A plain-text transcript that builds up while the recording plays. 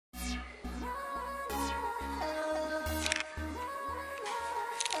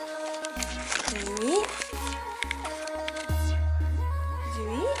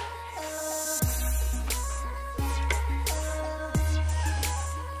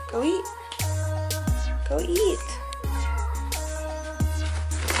Go eat. Go eat.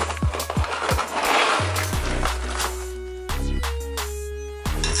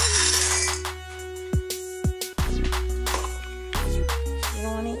 You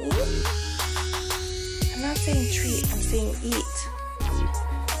don't want to eat? I'm not saying treat, I'm saying eat.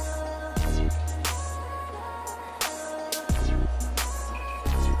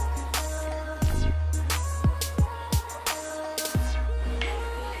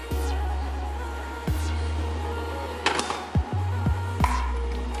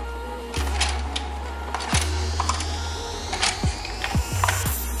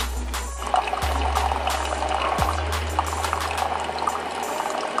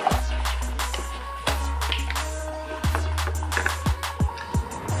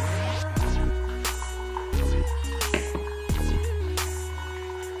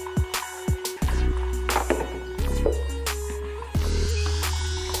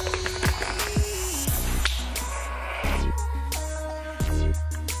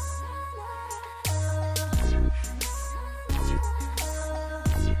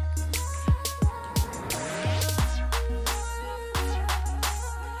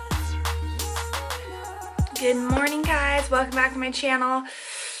 Good morning, guys. Welcome back to my channel.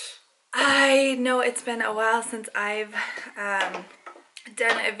 I know it's been a while since I've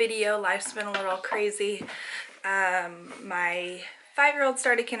done a video. Life's been a little crazy. My 5-year-old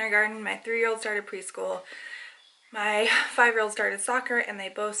started kindergarten, my 3-year-old started preschool, my 5-year-old started soccer, and they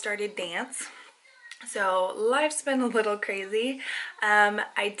both started dance. So life's been a little crazy.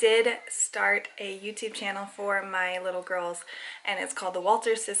 I did start a YouTube channel for my little girls, and it's called the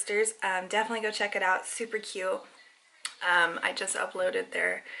Walter Sisters. Definitely go check it out. Super cute. I just uploaded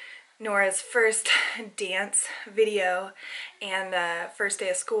Nora's first dance video and the first day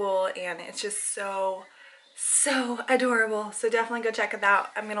of school, and it's just so adorable. So definitely go check it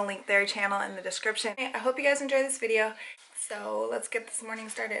out. I'm gonna link their channel in the description. I hope you guys enjoy this video. So let's get this morning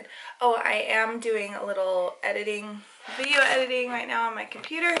started. Oh, I am doing a little video editing right now on my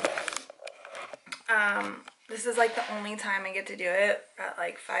computer. This is like the only time I get to do it, at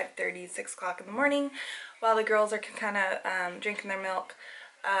like 5:30, 6 o'clock in the morning, while the girls are kind of drinking their milk.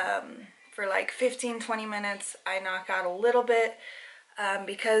 For like 15-20 minutes, I knock out a little bit,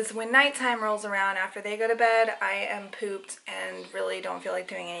 because when nighttime rolls around after they go to bed, I am pooped and really don't feel like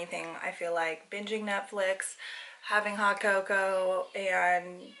doing anything. I feel like binging Netflix, having hot cocoa,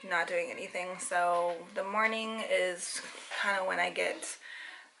 and not doing anything. So the morning is kind of when I get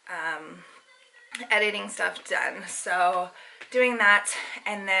editing stuff done. So doing that,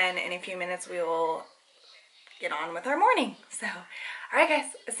 and then in a few minutes we will get on with our morning. So alright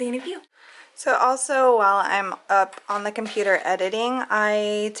guys, I'll see you in a few. So also, while I'm up on the computer editing,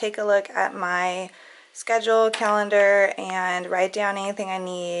 I take a look at my schedule, calendar, and write down anything I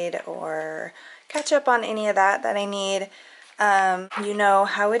need or catch up on any of that I need. You know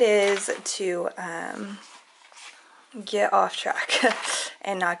how it is to get off track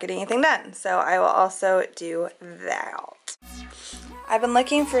and not get anything done. So I will also do that. I've been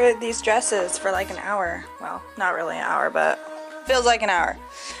looking for these dresses for like an hour. Well, not really an hour, but feels like an hour.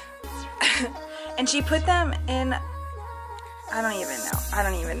 And she put them in, I don't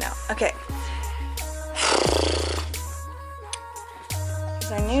even know. Okay.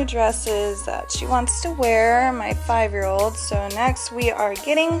 These are new dresses that she wants to wear, my 5-year-old. So next we are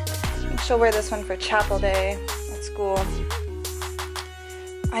getting, I think she'll wear this one for chapel day at school.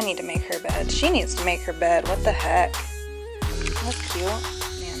 I need to make her bed. She needs to make her bed. What the heck? That's cute.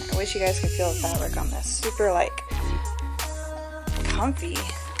 Man, I wish you guys could feel the fabric on this. Super like comfy,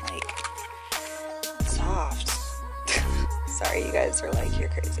 like soft. Sorry, you guys are like, you're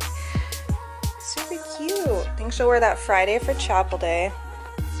crazy. Super cute. I think she'll wear that Friday for chapel day.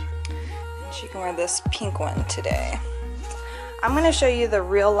 And she can wear this pink one today. I'm going to show you the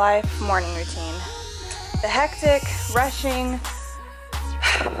real life morning routine. The hectic, rushing,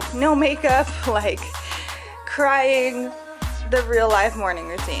 no makeup, like crying, the real life morning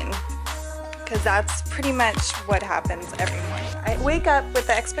routine. Because that's pretty much what happens every morning. I wake up with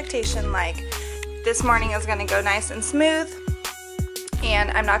the expectation like this morning is going to go nice and smooth, and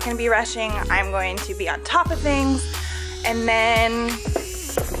I'm not going to be rushing. I'm going to be on top of things, and then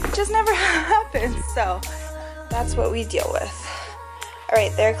it just never happens. So that's what we deal with.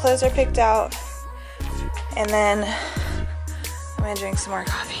 Alright, their clothes are picked out, and then I'm going to drink some more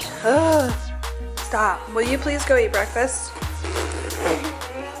coffee. Ugh. Stop. Will you please go eat breakfast?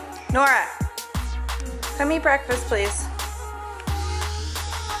 Nora, come eat breakfast, please.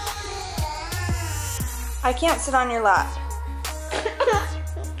 I can't sit on your lap.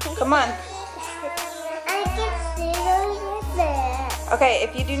 Come on. I can sit on your bed. Okay,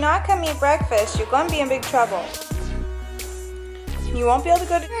 if you do not come eat breakfast, you're going to be in big trouble. You won't be able to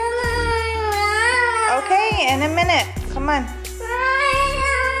go to... Okay, in a minute. Come on.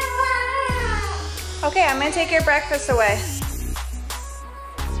 Okay, I'm going to take your breakfast away.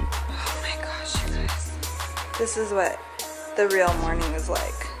 Oh my gosh, you guys. This is what the real morning is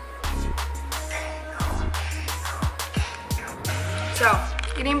like. So,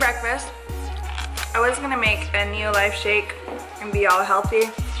 eating breakfast. I was gonna make a NeoLife shake and be all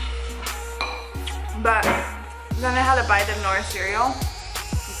healthy, but then I had a bite of Nora cereal.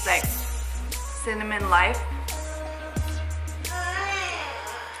 It's like cinnamon life.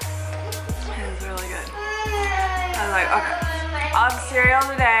 It was really good. I was like, okay, I'll have cereal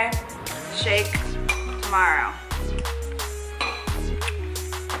today, shake tomorrow.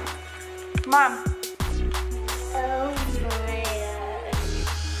 Mom.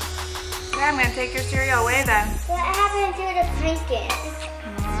 I'm gonna take your cereal away then. What happened to the pumpkin? I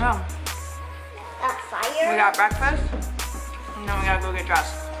don't know. That fire? We got breakfast, and then we gotta go get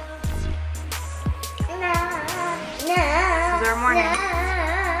dressed. No. Is there morning?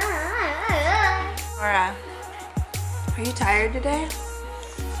 Laura, are you tired today?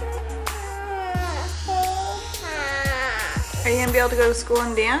 Are you gonna be able to go to school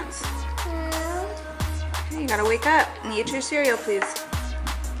and dance? Okay, you gotta wake up and eat your cereal, please.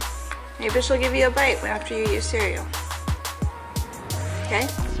 Maybe she'll give you a bite after you eat your cereal. Okay?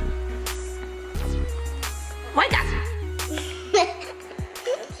 Wake up!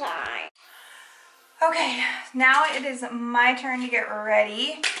 Okay, now it is my turn to get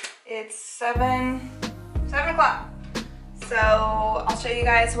ready. It's 7 o'clock. So I'll show you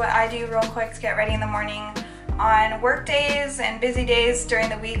guys what I do real quick to get ready in the morning. On work days and busy days during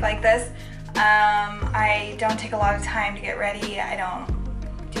the week like this, I don't take a lot of time to get ready. I don't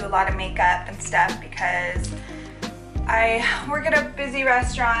do a lot of makeup and stuff because I work at a busy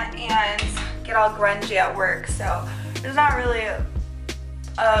restaurant and get all grungy at work, so there's not really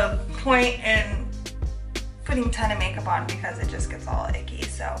a point in putting a ton of makeup on because it just gets all icky.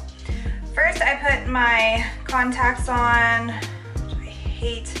 So first I put my contacts on. I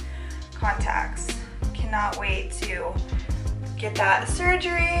hate contacts. Cannot wait to get that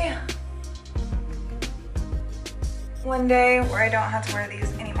surgery one day where I don't have to wear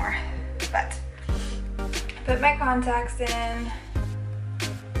these anymore. But put my contacts in. And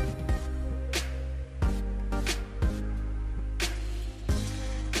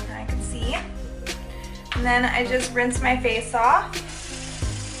I can see. And then I just rinse my face off.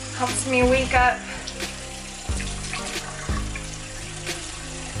 Helps me wake up.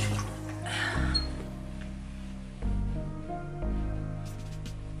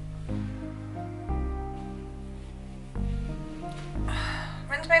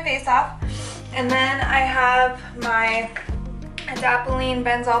 My face off, and then I have my adapalene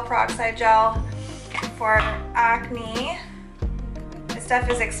benzoyl peroxide gel for acne. This stuff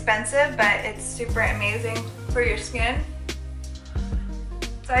is expensive, but it's super amazing for your skin.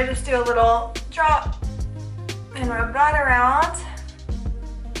 So I just do a little drop and rub that around.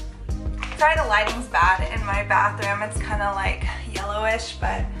 Sorry, the lighting's bad in my bathroom. It's kind of like yellowish,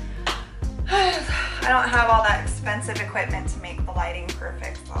 but I don't have all that expensive equipment to make the lighting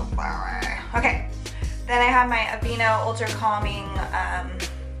perfect. So, okay, then I have my Aveeno Ultra Calming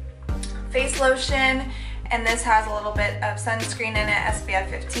face lotion, and this has a little bit of sunscreen in it, SPF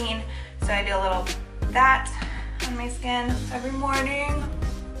 15. So I do a little of that on my skin every morning.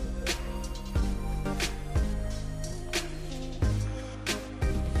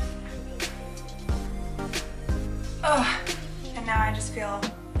 Oh, and now I just feel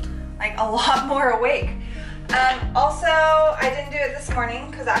like a lot more awake. Also, I didn't do it this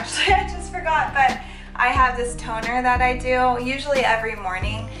morning because actually I just forgot, but I have this toner that I do usually every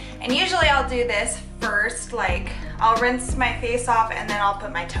morning, and usually I'll do this first. Like, I'll rinse my face off and then I'll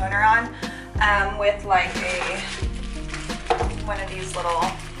put my toner on with like one of these little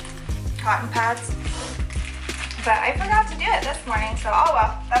cotton pads. But I forgot to do it this morning, so oh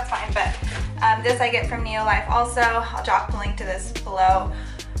well, that's fine. But this I get from NeoLife also. I'll drop the link to this below.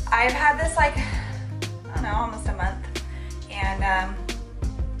 I've had this like, I don't know, almost a month, and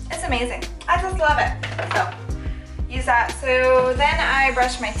it's amazing. I just love it. So use that. So then I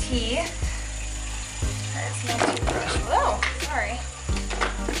brush my teeth. There's my toothbrush. Whoa, sorry.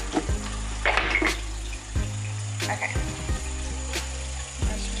 Okay.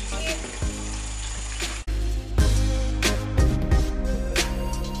 Brush my teeth.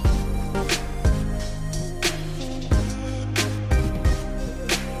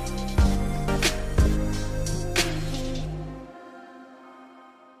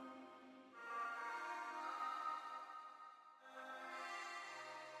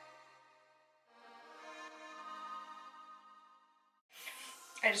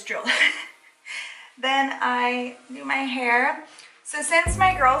 I just drilled. Then I do my hair. So since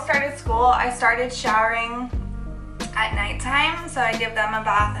my girls started school, I started showering at nighttime. So I give them a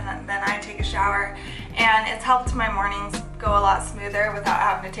bath and then I take a shower. And it's helped my mornings go a lot smoother without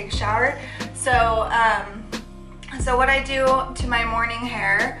having to take a shower. So, so what I do to my morning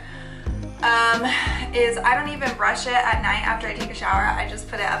hair is I don't even brush it at night after I take a shower. I just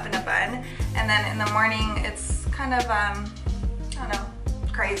put it up in a bun. And then in the morning, it's kind of, I don't know,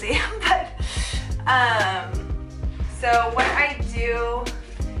 crazy. But, so what I do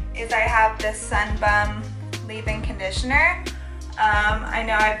is I have this Sun Bum leave-in conditioner. I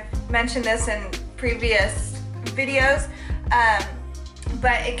know I've mentioned this in previous videos,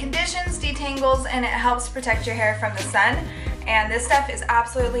 but it conditions, detangles, and it helps protect your hair from the sun. And this stuff is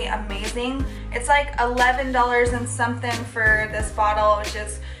absolutely amazing. It's like $11 and something for this bottle, which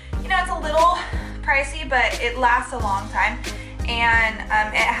is, you know, it's a little pricey, but it lasts a long time. And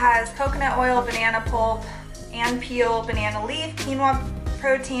it has coconut oil, banana pulp, and peel, banana leaf, quinoa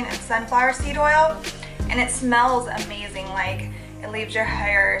protein, and sunflower seed oil. And it smells amazing. Like, it leaves your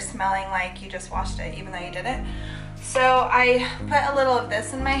hair smelling like you just washed it, even though you didn't. So I put a little of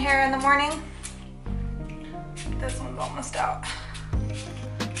this in my hair in the morning. This one's almost out.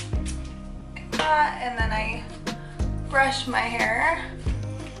 Like that, and then I brush my hair.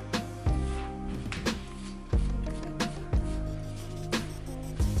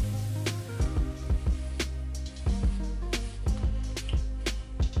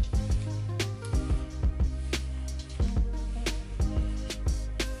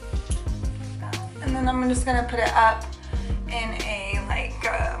 And then I'm just gonna put it up in a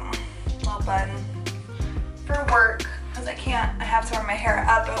little bun for work, because I have to wear my hair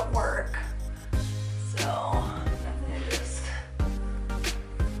up at work. So I'm gonna just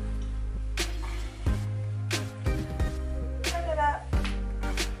put it up.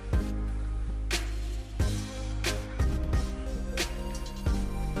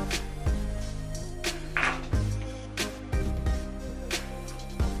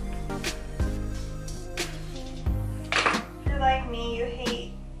 If you're like me, you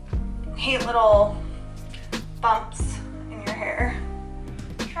hate little bumps in your hair.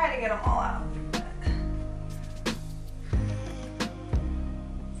 Try to get them all out. So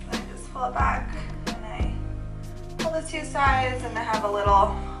I just pull it back and I pull the two sides, and I have a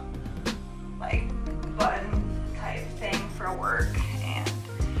little like bun type thing for work, and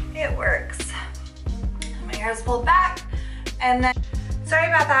it works. My hair is pulled back, and then sorry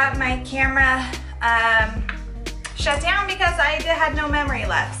about that, my camera shut down because I had no memory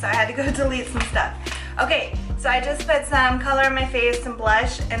left, so I had to go delete some stuff. Okay, so I just put some color on my face, some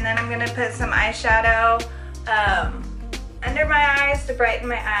blush, and then I'm gonna put some eyeshadow under my eyes to brighten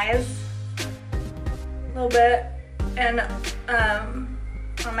my eyes a little bit, and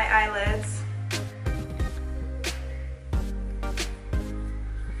on my eyelids.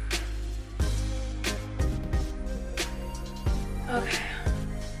 Okay,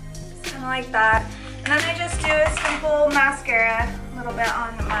 just kind of like that. And then I just do a simple mascara, a little bit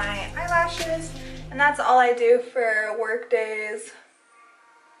on my eyelashes, and that's all I do for work days.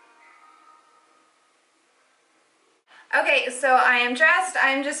 Okay, so I am dressed.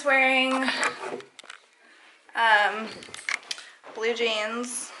 I'm just wearing blue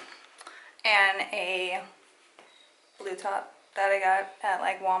jeans and a blue top that I got at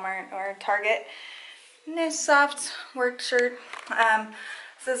like Walmart or Target. And a soft work shirt.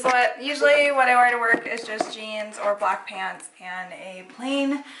 This is usually what I wear to work is just jeans or black pants and a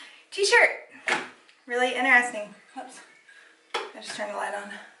plain t-shirt. Really interesting. Oops. I just turned the light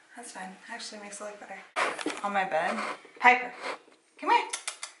on. That's fine. Actually makes it look better. On my bed. Piper, come here.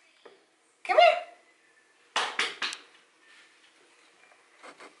 Come here.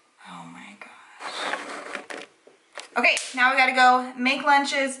 Oh my gosh. Okay, now we gotta go make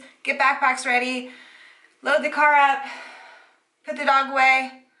lunches, get backpacks ready, load the car up, put the dog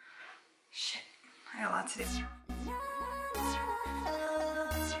away. Shit, I got a lot to do.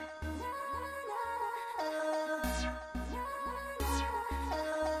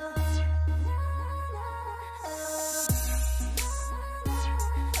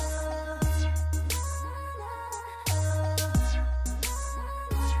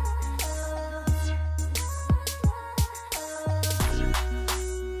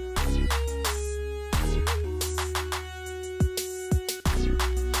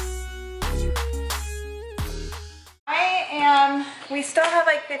 We still have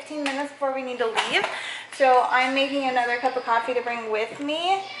like 15 minutes before we need to leave, so I'm making another cup of coffee to bring with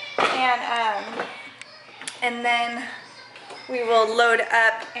me, and then we will load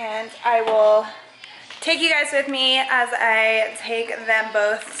up and I will take you guys with me as I take them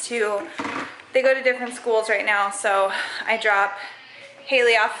both to, they go to different schools right now, so I drop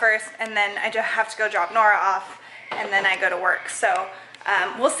Haley off first, and then I just have to go drop Nora off, and then I go to work. So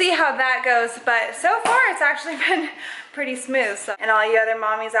we'll see how that goes, but so far it's actually been pretty smooth. So, and all you other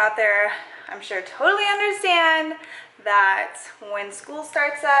mommies out there, I'm sure totally understand that when school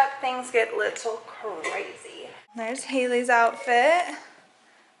starts up, things get a little crazy. There's Haley's outfit.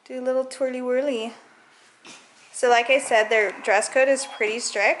 Do a little twirly whirly. So like I said, their dress code is pretty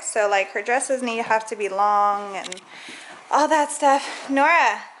strict. So like her dresses have to be long and all that stuff.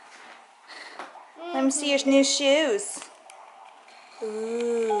 Nora, let me see your new shoes.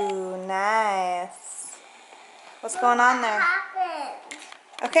 Ooh, nice. What's going on there?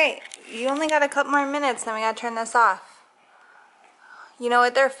 Okay, you only got a couple more minutes, then we gotta turn this off. You know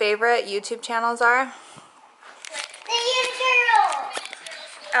what their favorite YouTube channels are?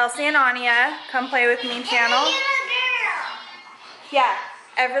 Elsie and Anya Come Play With Me channel. Yeah,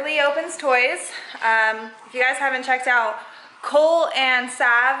 Everly Opens Toys. If you guys haven't checked out Cole and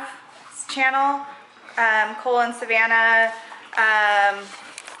Sav's channel, Cole and Savannah,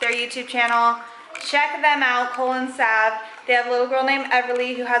 their YouTube channel, check them out, Cole and Sav. They have a little girl named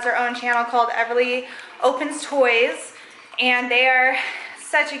Everly who has her own channel called Everly Opens Toys, and they are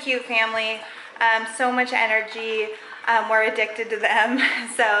such a cute family, so much energy. We're addicted to them,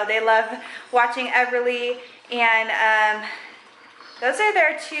 so they love watching Everly, and those are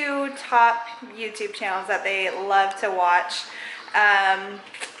their two top YouTube channels that they love to watch.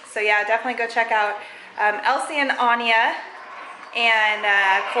 So yeah, definitely go check out Elsie and Anya and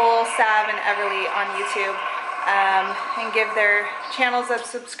Cole, Sav, and Everly on YouTube, and give their channels a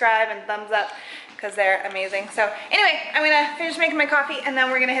subscribe and thumbs up because they're amazing. So anyway, I'm gonna finish making my coffee and then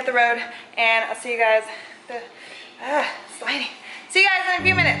we're gonna hit the road, and I'll see you guys. Sliding. See you guys in a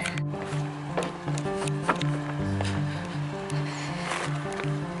few minutes.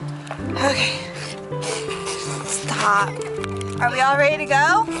 Okay. Stop. Are we all ready to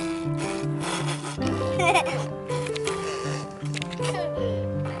go?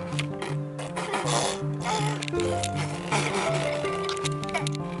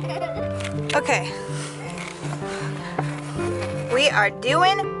 Okay. We are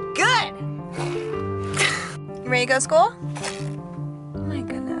doing good. Ready to go to school? Oh my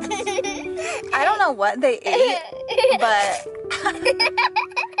goodness. I don't know what they ate, but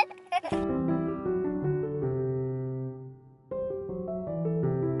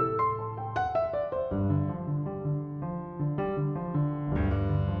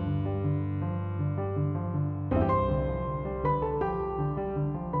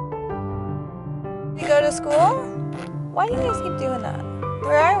we go to school? Why do you guys keep doing that?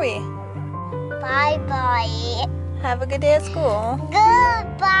 Where are we? Bye-bye. Have a good day at school.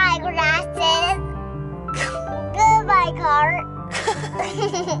 Goodbye, glasses. Goodbye, car.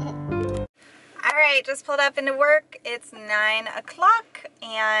 Alright, just pulled up into work. It's 9 o'clock,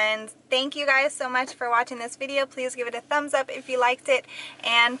 and thank you guys so much for watching this video. Please give it a thumbs up if you liked it,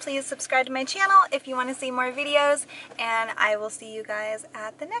 and please subscribe to my channel if you want to see more videos, and I will see you guys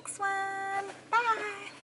at the next one. Bye!